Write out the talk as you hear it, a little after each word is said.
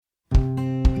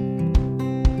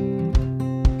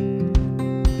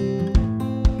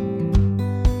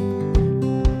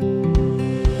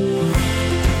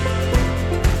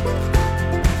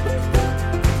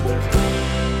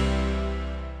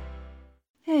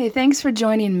Hey, thanks for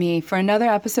joining me for another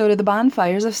episode of the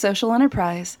Bonfires of Social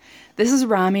Enterprise. This is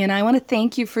Rami, and I want to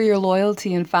thank you for your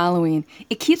loyalty and following.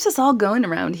 It keeps us all going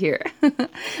around here.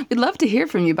 We'd love to hear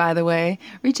from you, by the way.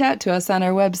 Reach out to us on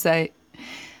our website.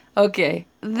 Okay,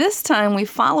 this time we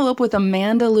follow up with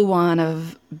Amanda Luan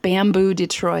of Bamboo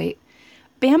Detroit.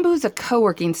 Bamboo is a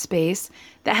co-working space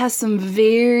that has some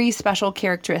very special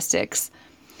characteristics.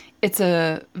 It's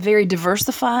a very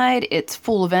diversified, it's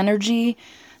full of energy.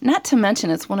 Not to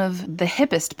mention, it's one of the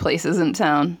hippest places in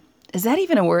town. Is that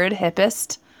even a word,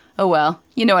 hippest? Oh well,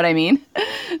 you know what I mean.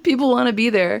 People want to be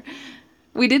there.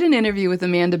 We did an interview with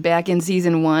Amanda back in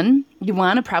season 1. You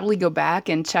want to probably go back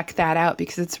and check that out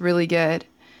because it's really good.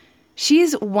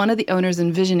 She's one of the owners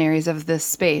and visionaries of this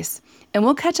space, and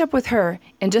we'll catch up with her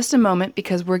in just a moment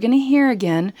because we're going to hear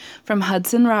again from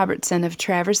Hudson Robertson of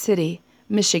Traverse City,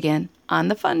 Michigan, on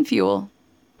the Fun Fuel.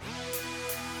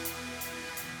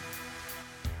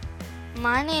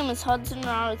 My name is Hudson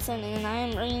Robertson, and I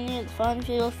am bringing you the Fun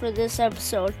Fuel for this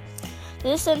episode.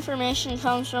 This information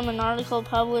comes from an article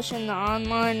published in the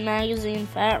online magazine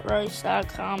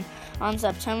FatRice.com on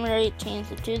September 18th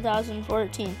of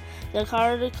 2014. The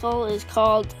article is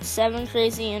called 7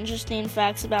 Crazy Interesting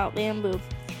Facts About Bamboo.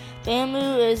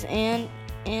 Bamboo is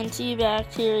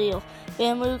antibacterial.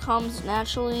 Bamboo comes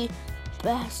naturally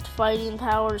best fighting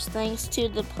powers thanks to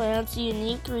the plant's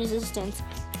unique resistance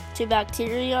to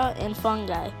bacteria and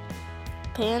fungi.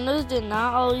 Pandas did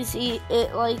not always eat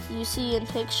it like you see in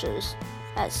pictures.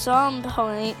 At some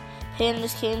point,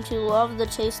 pandas came to love the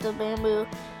taste of bamboo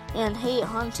and hate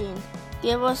hunting.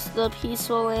 Give us the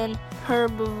peaceful and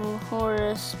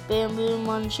herbivorous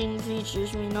bamboo-munching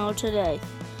creatures we know today.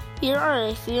 Here are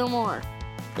a few more.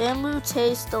 Bamboo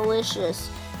tastes delicious.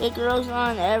 It grows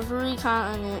on every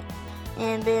continent,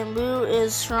 and bamboo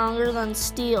is stronger than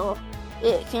steel.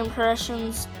 It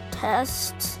compressions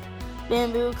tests.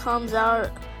 Bamboo comes out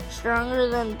stronger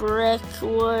than brick,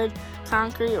 wood,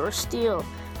 concrete, or steel,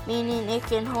 meaning it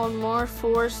can hold more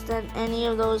force than any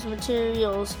of those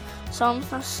materials. Some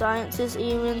scientists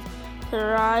even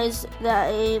theorize that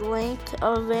a length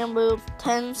of bamboo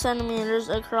 10 centimeters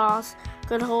across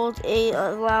could hold a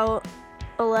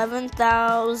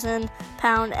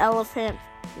 11,000-pound elephant,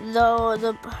 though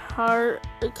the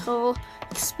particle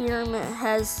experiment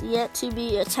has yet to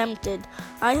be attempted.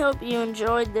 I hope you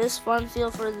enjoyed this fun feel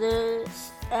for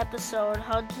this episode.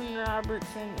 Hudson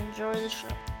Robertson, enjoy the show.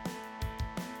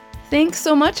 Thanks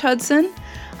so much, Hudson.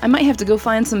 I might have to go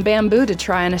find some bamboo to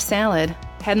try on a salad.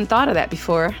 Hadn't thought of that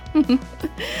before.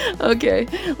 Okay,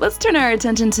 let's turn our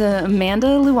attention to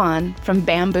Amanda Luan from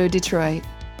Bamboo Detroit.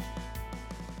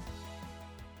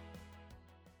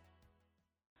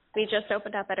 We just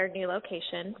opened up at our new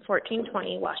location,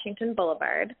 1420 Washington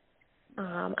Boulevard,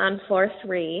 on floor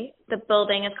 3. The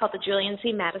building is called the Julian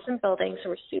C. Madison Building, so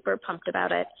we're super pumped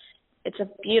about it. It's a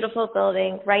beautiful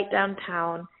building right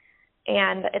downtown,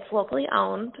 and it's locally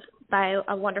owned by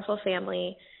a wonderful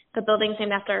family. The building's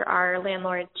named after our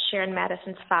landlord, Sharon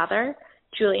Madison's father,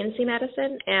 Julian C.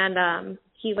 Madison, and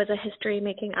he was a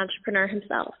history-making entrepreneur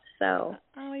himself. So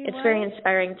it's very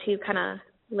inspiring to kind of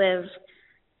live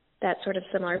that sort of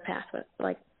similar path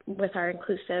with our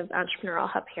inclusive entrepreneurial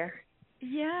hub here.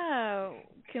 Yeah.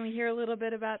 Can we hear a little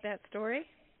bit about that story?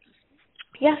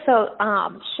 Yeah, so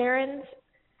Sharon's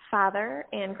father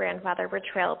and grandfather were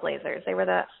trailblazers. They were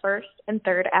the first and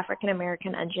third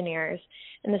African-American engineers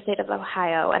in the state of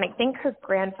Ohio, and I think her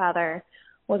grandfather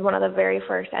was one of the very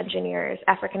first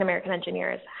African-American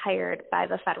engineers hired by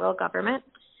the federal government.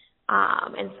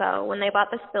 And so when they bought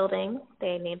this building,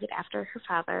 they named it after her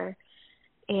father.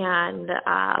 And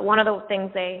one of the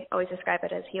things they always describe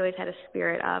it as, he always had a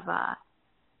spirit of a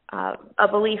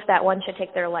belief that one should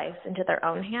take their lives into their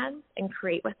own hands and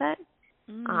create with it.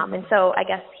 And so I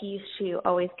guess he used to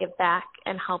always give back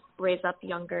and help raise up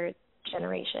younger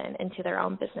generation into their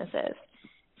own businesses.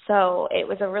 So it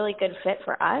was a really good fit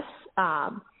for us,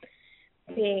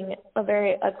 being a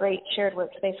great shared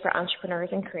workspace for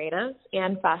entrepreneurs and creatives,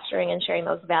 and fostering and sharing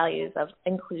those values of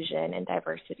inclusion and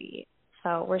diversity.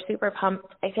 So we're super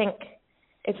pumped. I think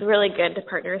it's really good to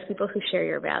partner with people who share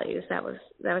your values. That was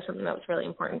something that was really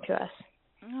important to us.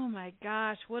 Oh my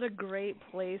gosh, what a great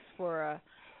place for a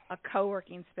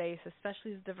co-working space,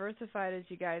 especially as diversified as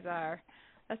you guys are.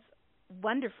 That's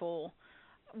wonderful.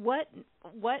 What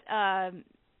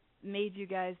made you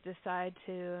guys decide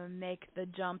to make the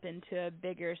jump into a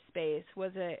bigger space?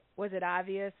 Was it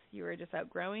obvious you were just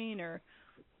outgrowing, or?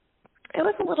 It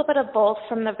was a little bit of both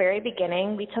from the very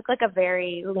beginning. We took a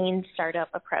very lean startup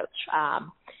approach.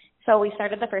 So we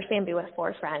started the first Bamboo with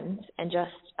 4 friends and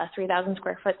just a 3,000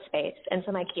 square foot space and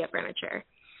some IKEA furniture.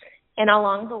 And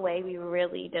along the way, we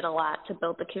really did a lot to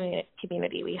build the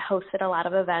community. We hosted a lot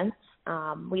of events.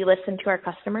 We listened to our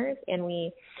customers, and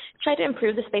we tried to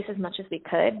improve the space as much as we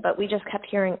could, but we just kept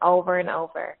hearing over and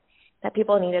over that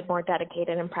people needed more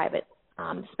dedicated and private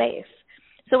space.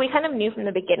 So we kind of knew from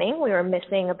the beginning we were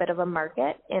missing a bit of a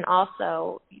market, and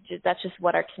also that's just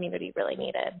what our community really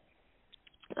needed.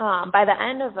 By the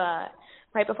end of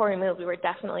right before we moved, we were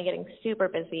definitely getting super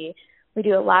busy. We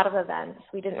do a lot of events.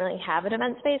 We didn't really have an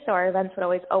event space, so our events would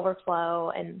always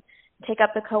overflow and take up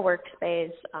the co-work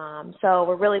space. So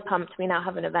we're really pumped. We now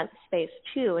have an event space,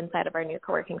 too, inside of our new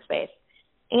co-working space.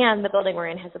 And the building we're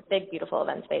in has a big, beautiful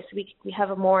event space. We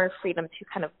have more freedom to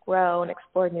kind of grow and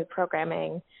explore new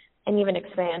programming and even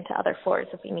expand to other floors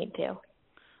if we need to.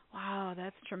 Wow,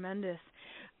 that's tremendous.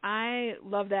 I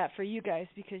love that for you guys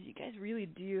because you guys really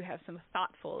do have some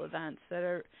thoughtful events that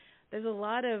are. There's a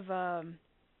lot of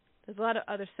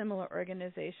other similar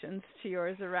organizations to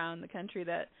yours around the country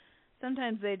that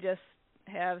sometimes they just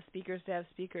have speakers to have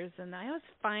speakers, and I always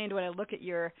find when I look at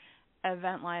your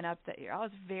event lineup that you're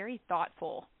always very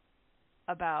thoughtful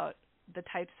about the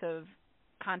types of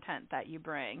content that you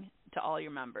bring to all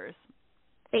your members.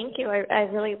 Thank you. I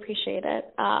really appreciate it.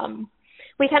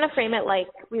 We kind of frame it like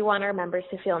we want our members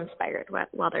to feel inspired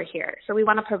while they're here. So we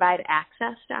want to provide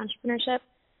access to entrepreneurship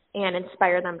and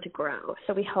inspire them to grow.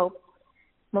 So we hope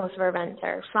most of our events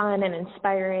are fun and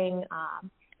inspiring.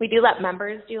 We do let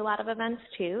members do a lot of events,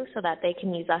 too, so that they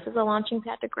can use us as a launching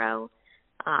pad to grow.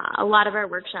 A lot of our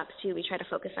workshops, too, we try to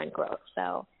focus on growth.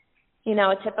 So,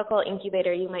 a typical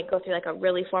incubator, you might go through like a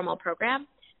really formal program.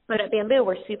 But at Bamboo,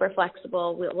 we're super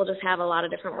flexible. We'll just have a lot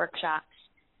of different workshops.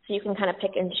 So you can kind of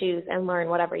pick and choose and learn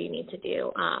whatever you need to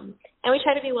do. And we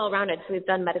try to be well-rounded. So we've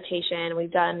done meditation,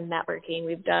 we've done networking,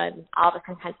 we've done all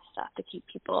different kinds of stuff to keep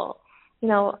people,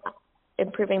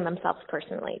 improving themselves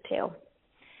personally, too.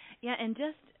 Yeah, and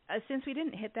just since we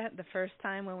didn't hit that the first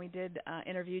time when we did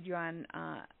interviewed you on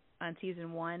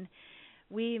season 1,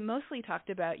 we mostly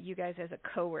talked about you guys as a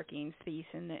co-working space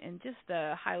and just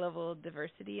the high level of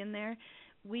diversity in there.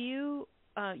 You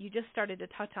just started to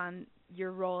touch on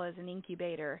your role as an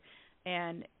incubator,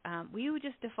 and will you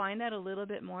just define that a little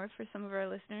bit more for some of our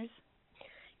listeners?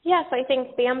 Yes, I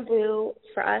think Bamboo,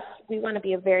 for us, we want to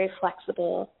be a very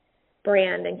flexible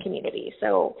brand and community.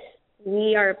 So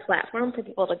we are a platform for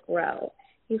people to grow.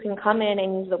 You can come in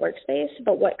and use the workspace,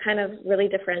 but what kind of really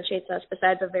differentiates us,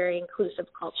 besides a very inclusive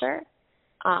culture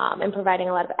and providing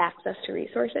a lot of access to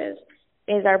resources,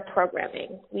 is our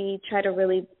programming. We try to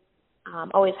really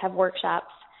always have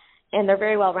workshops, and they're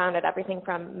very well-rounded, everything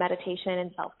from meditation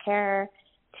and self-care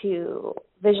to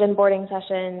vision boarding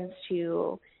sessions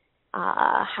to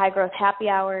high-growth happy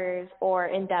hours or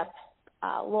in-depth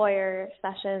lawyer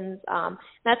sessions.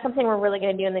 That's something we're really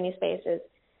going to do in the new spaces.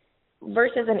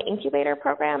 Versus an incubator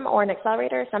program or an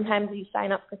accelerator, sometimes you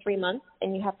sign up for 3 months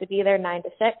and you have to be there 9 to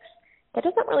 6. That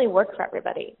doesn't really work for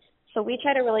everybody. So we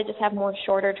try to really just have more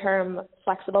shorter-term,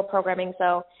 flexible programming.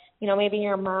 So, maybe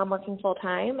you're a mom working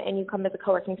full-time and you come to the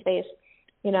co-working space,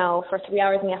 for 3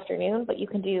 hours in the afternoon, but you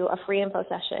can do a free info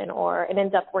session or an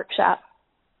in-depth workshop,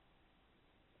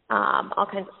 all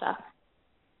kinds of stuff.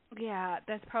 Yeah,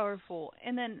 that's powerful.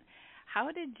 And then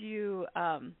how did you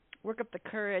work up the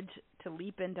courage to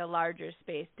leap into larger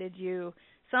space?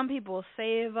 Some people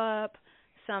save up,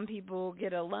 some people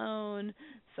get a loan,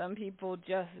 some people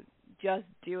just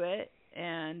do it,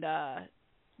 and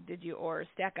or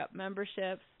stack up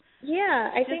memberships? Yeah,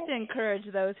 I think to encourage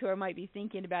those who might be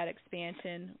thinking about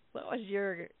expansion, what was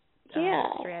your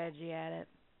strategy at it?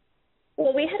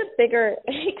 Well, we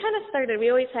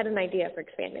always had an idea for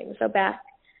expanding. So back,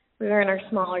 we were in our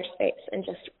smaller space and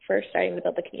just first starting to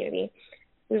build the community.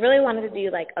 We really wanted to do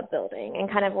like a building and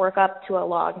kind of work up to a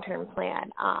long-term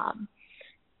plan.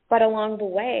 But along the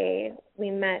way, we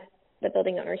met the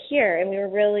building owner here, and we were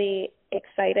really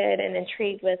excited and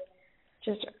intrigued with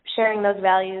just sharing those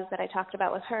values that I talked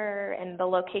about with her, and the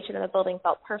location of the building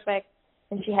felt perfect,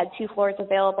 and she had 2 floors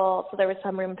available, so there was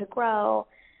some room to grow.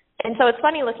 And so it's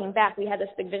funny looking back, we had this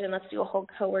big vision, let's do a whole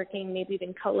co-working, maybe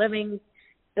even co-living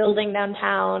building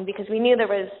downtown, because we knew there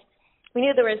was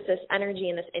this energy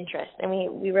and this interest, and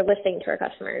we were listening to our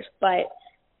customers. But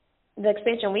the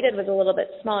expansion we did was a little bit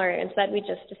smaller. Instead, we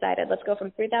just decided, let's go from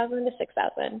 3,000 to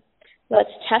 6,000. Let's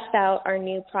test out our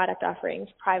new product offerings,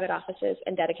 private offices,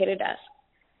 and dedicated desks.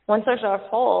 Once those are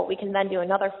full, we can then do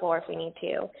another floor if we need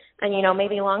to. And,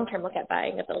 maybe long-term look at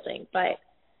buying a building. But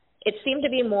it seemed to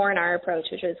be more in our approach,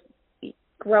 which was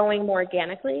growing more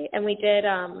organically. And we did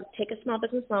take a small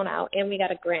business loan out, and we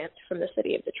got a grant from the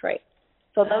city of Detroit.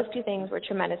 So those 2 things were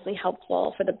tremendously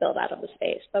helpful for the build-out of the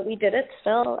space. But we did it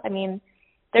still,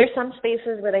 There's some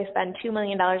spaces where they spend $2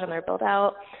 million on their build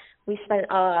out. We spent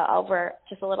over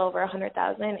just a little over $100,000,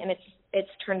 and it's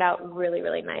turned out really,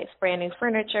 really nice. Brand new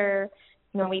furniture.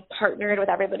 We partnered with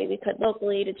everybody we could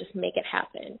locally to just make it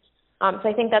happen. So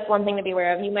I think that's one thing to be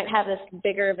aware of. You might have this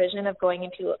bigger vision of going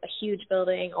into a huge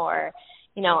building, or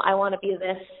I want to be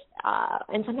this,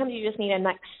 and sometimes you just need a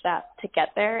next step to get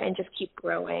there and just keep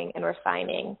growing and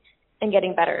refining and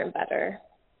getting better and better.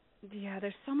 Yeah,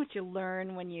 there's so much you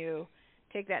learn when you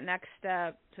take that next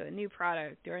step to a new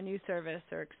product or a new service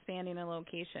or expanding a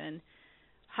location.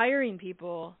 Hiring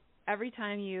people, every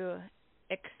time you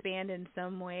expand in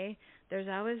some way, there's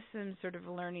always some sort of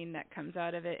learning that comes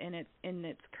out of it in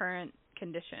its current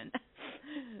condition.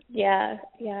 Yeah,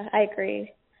 I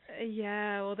agree.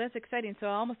 Yeah, well, that's exciting. So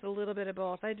almost a little bit of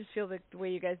both. I just feel like the way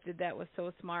you guys did that was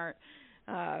so smart,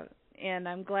 and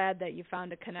I'm glad that you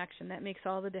found a connection. That makes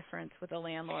all the difference with a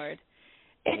landlord.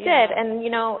 It did, and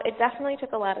it definitely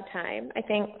took a lot of time. I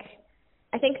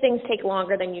think things take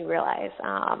longer than you realize.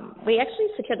 We actually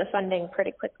secured the funding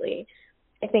pretty quickly.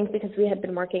 I think because we had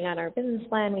been working on our business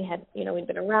plan, we had, we'd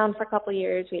been around for a couple of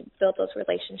years, we'd built those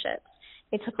relationships.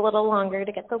 It took a little longer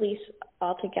to get the lease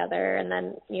all together and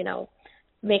then,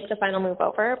 make the final move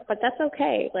over, but that's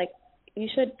okay. Like,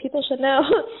 people should know.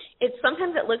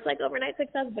 Sometimes it looks like overnight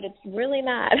success, but it's really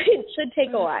not. It should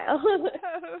take a while.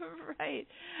 Right.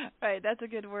 That's a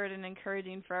good word and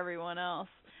encouraging for everyone else.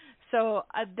 So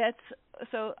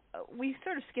we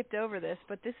sort of skipped over this,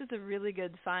 but this is a really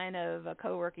good sign of a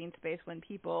co-working space when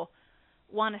people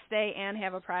want to stay and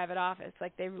have a private office,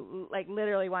 like they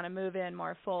literally want to move in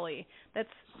more fully. That's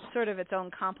sort of its own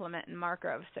complement and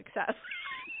marker of success.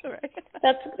 Right.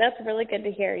 That's really good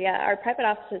to hear. Yeah, our private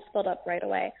offices filled up right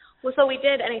away. Well, so we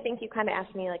did, and I think you kind of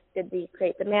asked me, did we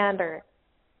create demand or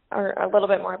a little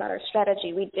bit more about our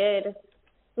strategy? We did.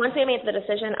 Once we made the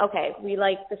decision, okay, we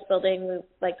like this building, we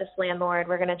like this landlord,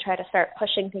 we're going to try to start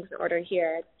pushing things in order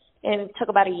here. And it took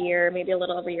about a year, maybe a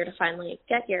little over a year to finally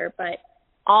get here, but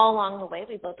all along the way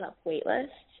we built up wait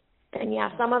lists. And yeah,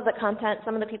 some of the content,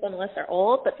 some of the people on the list are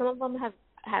old, but some of them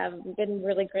have been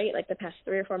really great, like the past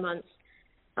 3 or 4 months.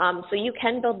 So you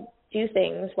can do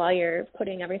things while you're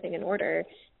putting everything in order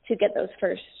to get those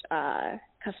first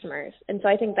customers. And so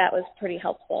I think that was pretty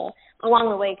helpful. Along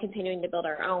the way, continuing to build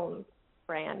our own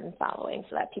brand and following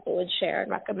so that people would share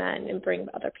and recommend and bring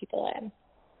other people in.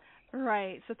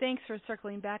 Right. So thanks for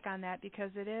circling back on that,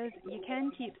 because you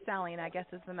can keep selling, I guess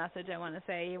is the message I want to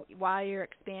say. While you're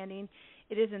expanding,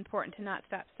 it is important to not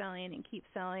stop selling and keep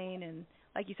selling. And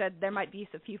like you said, there might be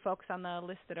a few folks on the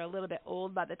list that are a little bit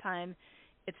old by the time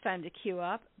it's time to queue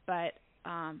up, but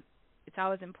it's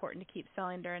always important to keep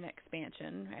selling during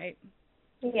expansion, right?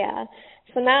 Yeah.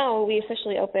 So now we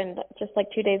officially opened just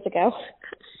 2 days ago.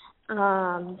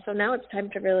 So now it's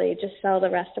time to really just sell the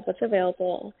rest of what's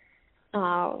available.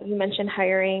 You mentioned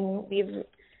hiring.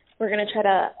 We're going to try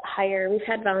to hire. We've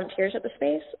had volunteers at the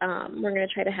space. We're going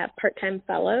to try to have part-time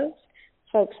fellows,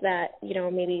 folks that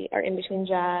maybe are in between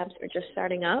jobs or just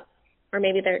starting up, or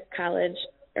maybe they're college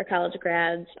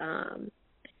grads,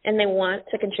 and they want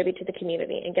to contribute to the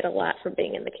community and get a lot from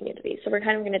being in the community. So we're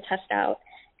kind of going to test out,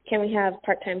 can we have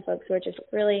part-time folks who are just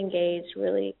really engaged,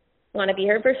 really want to be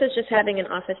here, versus just having an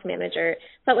office manager.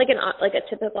 But like a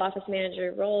typical office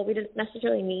manager role, we didn't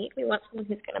necessarily need. We want someone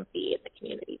who's going to be in the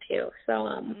community too. So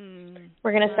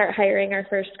we're going to start hiring our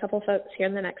first couple folks here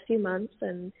in the next few months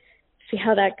and see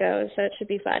how that goes. So it should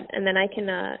be fun. And then I can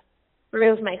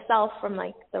remove myself from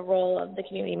the role of the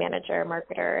community manager,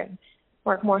 marketer, and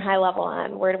work more high level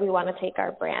on where do we want to take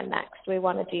our brand next? Do we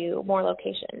want to do more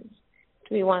locations?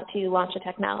 Do we want to launch a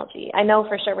technology? I know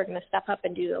for sure we're going to step up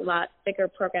and do a lot bigger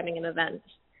programming and events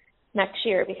next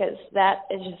year, because that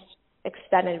is just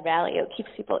extended value. It keeps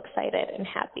people excited and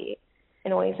happy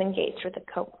and always engaged with the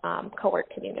co-work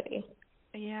community.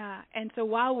 Yeah, and so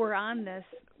while we're on this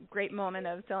great moment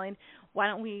of selling, why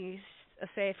don't we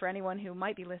say for anyone who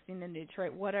might be listening in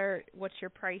Detroit, what's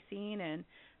your pricing and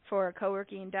for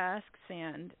co-working desks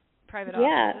and private offices?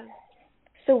 Yeah.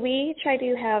 So we try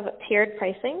to have tiered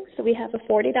pricing. So we have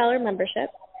a $40 membership.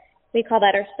 We call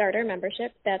that our starter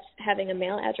membership. That's having a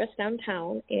mail address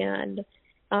downtown and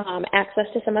access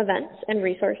to some events and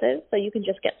resources. So you can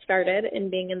just get started in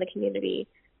being in the community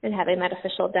and having that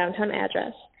official downtown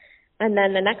address. And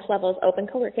then the next level is open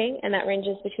co-working, and that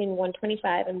ranges between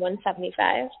 $125 and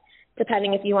 $175,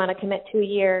 depending if you want to commit to a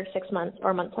year, 6 months,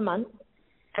 or month to month.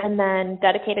 And then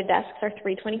dedicated desks are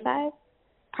 $325.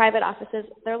 Private offices,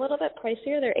 they're a little bit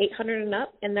pricier. They're $800 and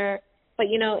up, but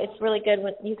it's really good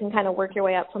when you can kind of work your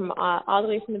way up from all the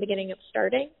way from the beginning of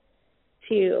starting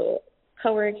to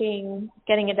co-working,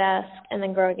 getting a desk, and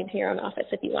then growing into your own office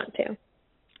if you want to.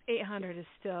 $800 is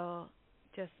still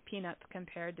just peanuts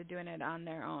compared to doing it on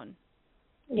their own.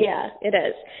 Yeah, it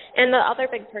is. And the other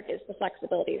big perk is the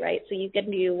flexibility, right? So you can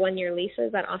do 1-year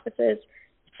leases on offices,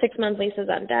 6-month leases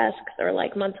on desks, or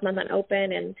like month-to-month on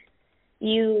open. And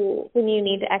when you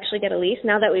need to actually get a lease,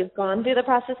 now that we've gone through the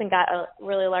process and got a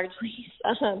really large lease,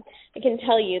 I can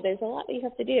tell you there's a lot that you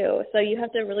have to do. So you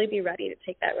have to really be ready to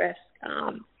take that risk.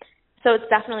 So it's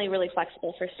definitely really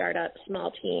flexible for startups,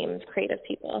 small teams, creative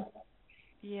people.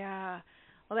 Yeah.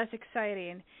 Well, that's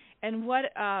exciting. And what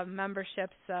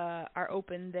memberships are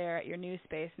open there at your new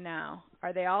space now?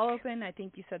 Are they all open? I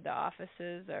think you said the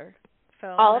offices are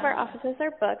filled. All of our offices are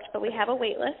booked, but we have a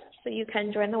wait list, so you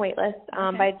can join the wait list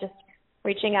by just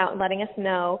reaching out and letting us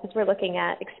know, because we're looking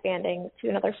at expanding to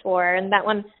another floor, and that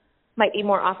one might be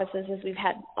more offices as we've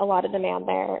had a lot of demand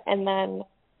there. And then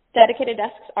dedicated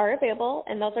desks are available,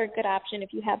 and those are a good option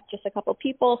if you have just a couple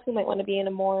people who might want to be in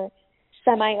a more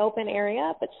semi-open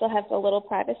area but still have a little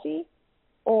privacy,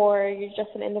 or you're just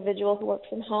an individual who works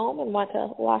from home and want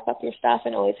to lock up your stuff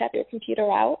and always have your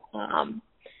computer out.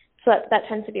 So that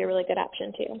tends to be a really good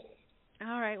option too.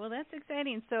 All right. Well, that's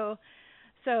exciting. So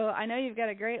I know you've got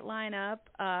a great lineup.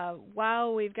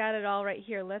 While we've got it all right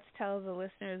here, let's tell the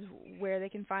listeners where they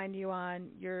can find you on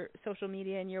your social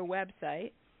media and your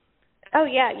website. Oh,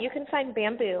 yeah. You can find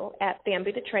Bamboo at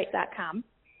bamboodetroit.com.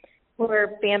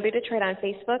 We're Bamboo Detroit on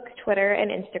Facebook, Twitter, and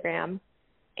Instagram.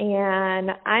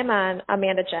 And I'm on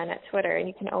Amanda Jen at Twitter, and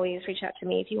you can always reach out to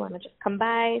me if you want to just come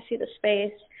by, see the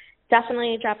space.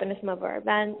 Definitely drop into some of our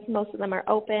events. Most of them are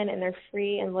open, and they're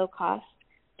free and low cost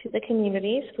to the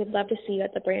communities. We'd love to see you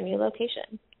at the brand new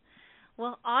location.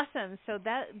 Well, awesome. So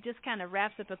that just kind of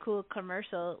wraps up a cool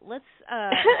commercial. Let's,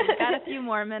 if you've got a few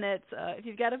more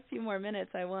minutes,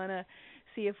 I want to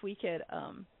see if we could,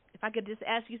 if I could just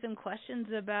ask you some questions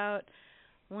about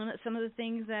some of the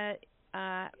things that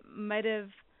might have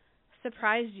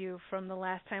surprised you from the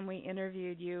last time we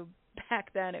interviewed you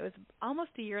back then. It was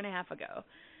almost a year and a half ago.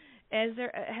 Has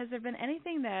there been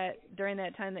anything that during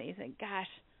that time that you think, gosh,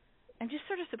 I'm just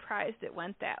sort of surprised it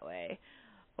went that way?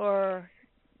 Or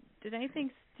did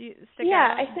anything stick out?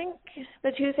 Yeah, I think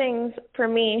the two things for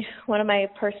me, one of my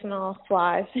personal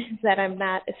flaws is that I'm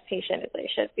not as patient as I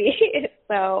should be.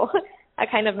 So I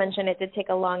kind of mentioned it did take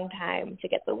a long time to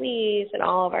get the lease and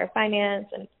all of our finance,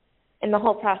 and the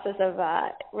whole process of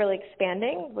really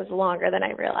expanding was longer than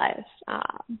I realized.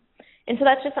 And so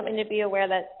that's just something to be aware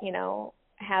that,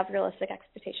 have realistic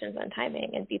expectations on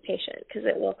timing and be patient, because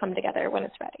it will come together when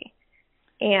it's ready.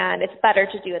 And it's better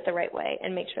to do it the right way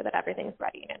and make sure that everything's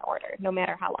ready and in order, no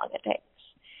matter how long it takes.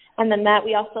 And then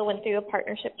we also went through a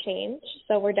partnership change.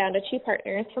 So we're down to 2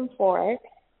 partners from 4.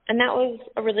 And that was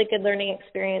a really good learning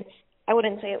experience. I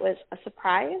wouldn't say it was a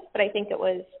surprise, but I think it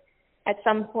was at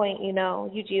some point, you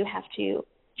do have to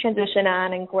transition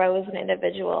on and grow as an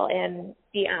individual and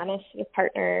be honest with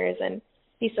partners and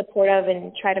be supportive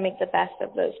and try to make the best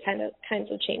of those kinds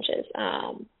of changes.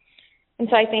 And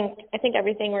so I think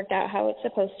everything worked out how it's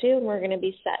supposed to, and we're going to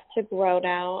be set to grow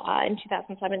now in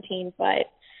 2017. But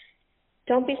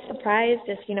don't be surprised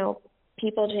if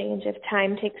people change, if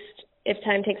time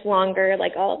takes longer.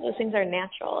 Like, all of those things are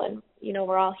natural, and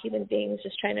we're all human beings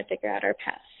just trying to figure out our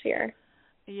paths here.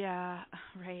 Yeah,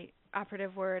 right.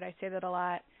 Operative word. I say that a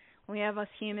lot. When we have us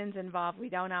humans involved, we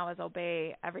don't always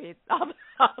obey all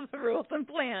the rules and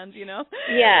plans,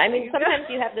 Yeah, I mean, sometimes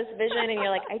you have this vision and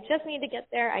you're like, I just need to get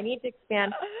there. I need to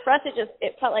expand. For us,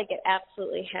 it felt like it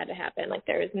absolutely had to happen. Like,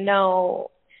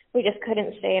 we just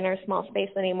couldn't stay in our small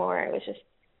space anymore.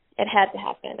 It had to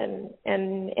happen,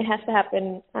 and it has to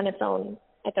happen on its own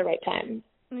at the right time.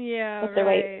 Yeah, with the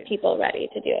right people ready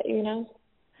to do it,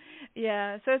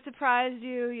 Yeah, so it surprised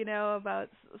you, about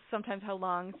sometimes how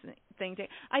long things take.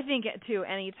 I think, too,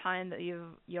 any time that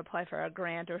you apply for a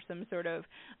grant or some sort of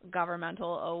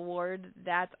governmental award,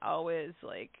 that's always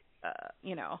like,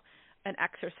 an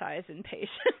exercise in patience.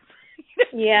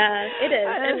 Yeah, it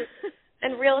is.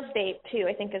 And real estate, too,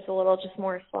 I think is a little just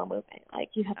more slow moving. Like,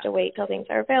 you have to wait till things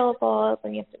are available,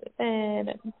 then you have to move in,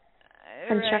 and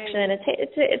construction. Right.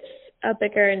 It's a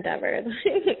bigger endeavor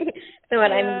than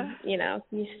what I'm,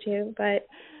 used to. But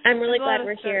I'm really glad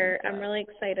we're here. I'm really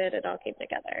excited it all came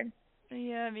together.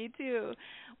 Yeah, me too.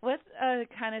 What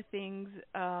kind of things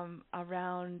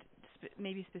around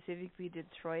maybe specifically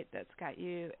Detroit that's got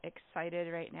you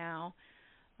excited right now,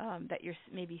 that you're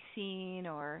maybe seeing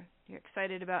or you're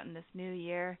excited about in this new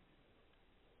year?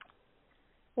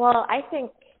 Well, I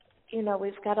think,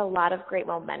 we've got a lot of great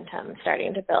momentum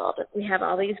starting to build. We have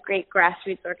all these great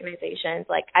grassroots organizations.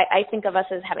 Like, I think of us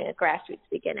as having a grassroots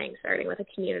beginning, starting with a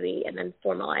community and then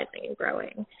formalizing and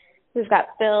growing. We've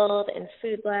got Build and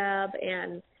Food Lab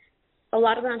and a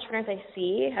lot of the entrepreneurs I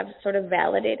see have sort of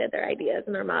validated their ideas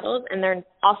and their models, and they're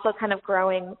also kind of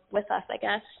growing with us, I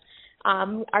guess.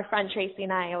 Our friend Tracy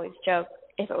and I always joke,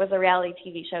 if it was a reality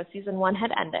TV show, season 1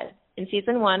 had ended. In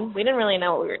season 1, we didn't really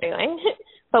know what we were doing,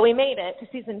 but we made it to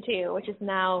season 2, which is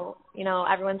now,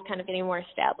 everyone's kind of getting more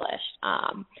established.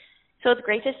 So it's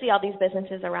great to see all these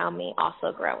businesses around me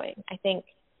also growing. I think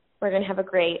we're going to have a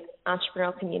great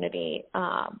entrepreneurial community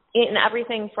in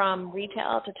everything from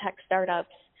retail to tech startups.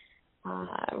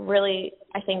 Really,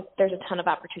 I think there's a ton of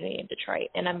opportunity in Detroit,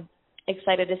 and I'm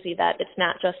excited to see that it's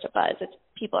not just a buzz. It's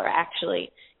people are actually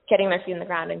getting their feet in the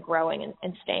ground and growing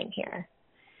and staying here.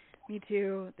 Me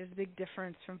too. There's a big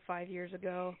difference from 5 years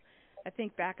ago. I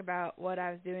think back about what I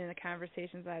was doing, the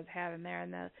conversations I was having there,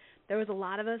 and there was a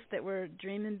lot of us that were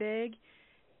dreaming big,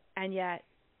 and yet,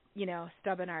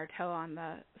 stubbing our toe on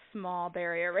the small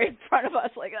barrier right in front of us,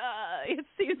 like, it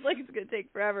seems like it's going to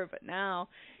take forever. But now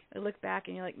I look back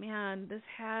and you're like, man,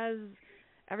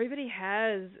 everybody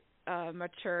has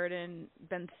matured and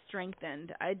been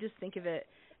strengthened. I just think of it,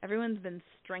 everyone's been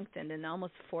strengthened and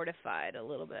almost fortified a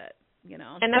little bit,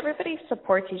 And everybody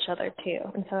supports each other too.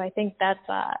 And so I think that's,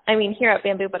 here at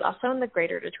Bamboo, but also in the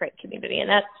greater Detroit community. And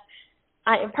that's,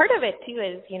 part of it too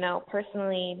is,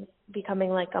 personally becoming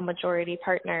like a majority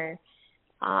partner.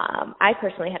 I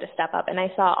personally had to step up, and I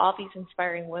saw all these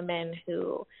inspiring women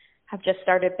who have just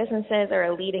started businesses or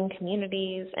are leading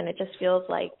communities, and it just feels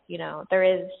like, there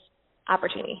is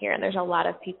opportunity here, and there's a lot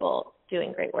of people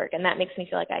doing great work, and that makes me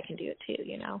feel like I can do it too,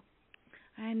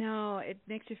 I know. It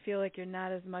makes you feel like you're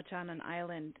not as much on an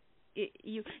island.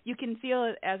 You can feel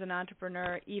it as an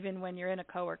entrepreneur even when you're in a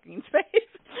co-working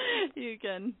space. You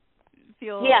can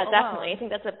feel Yeah, alone. Definitely. I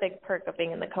think that's a big perk of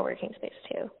being in the co-working space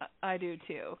too. I do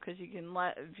too, because you can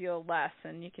feel less,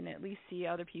 and you can at least see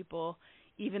other people,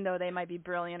 even though they might be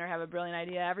brilliant or have a brilliant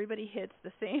idea. Everybody hits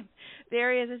the same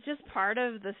areas. It's just part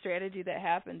of the strategy that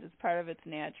happens. It's part of its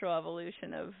natural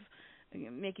evolution of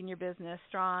making your business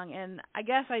strong. And I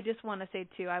guess I just want to say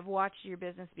too, I've watched your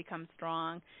business become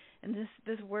strong, and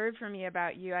this word for me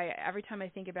about you, every time I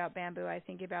think about Bamboo, I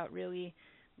think about really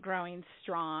growing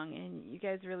strong, and you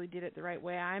guys really did it the right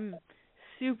way. I'm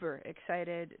super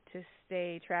excited to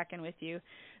stay tracking with you. Is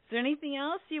there anything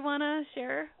else you want to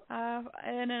share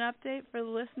in an update for the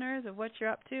listeners of what you're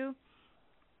up to?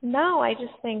 No, I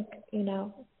just think,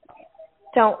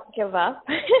 don't give up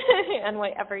on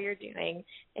whatever you're doing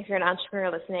if you're an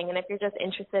entrepreneur listening, and if you're just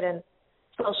interested in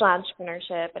social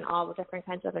entrepreneurship and all the different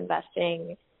kinds of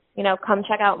investing, come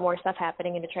check out more stuff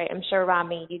happening in Detroit. I'm sure,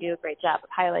 Rami, you do a great job of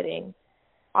highlighting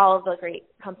all of the great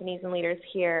companies and leaders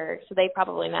here, so they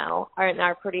probably know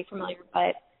are pretty familiar,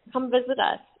 but come visit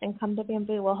us and come to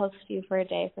Bamboo. We'll host you for a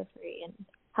day for free and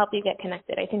help you get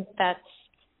connected. I think that's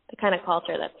the kind of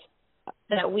culture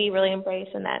that we really embrace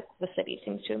and that the city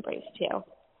seems to embrace too.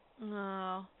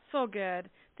 Oh, so good.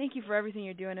 Thank you for everything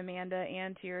you're doing, Amanda,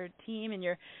 and to your team and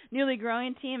your newly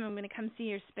growing team. I'm going to come see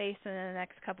your space in the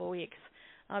next couple of weeks.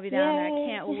 I'll be down there. I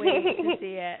can't wait to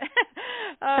see it.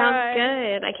 Sounds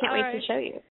good. I can't wait to show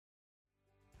you.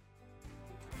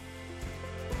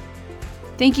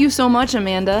 Thank you so much,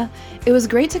 Amanda. It was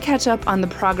great to catch up on the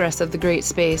progress of the Great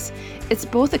Space. It's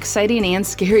both exciting and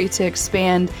scary to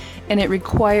expand, and it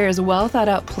requires well thought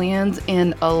out plans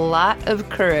and a lot of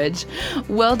courage.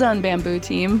 Well done, Bamboo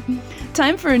team.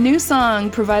 Time for a new song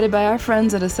provided by our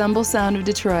friends at Assemble Sound of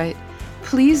Detroit.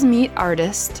 Please meet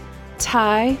artist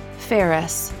Ty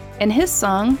Ferris and his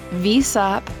song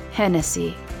Vsop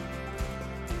Hennessy.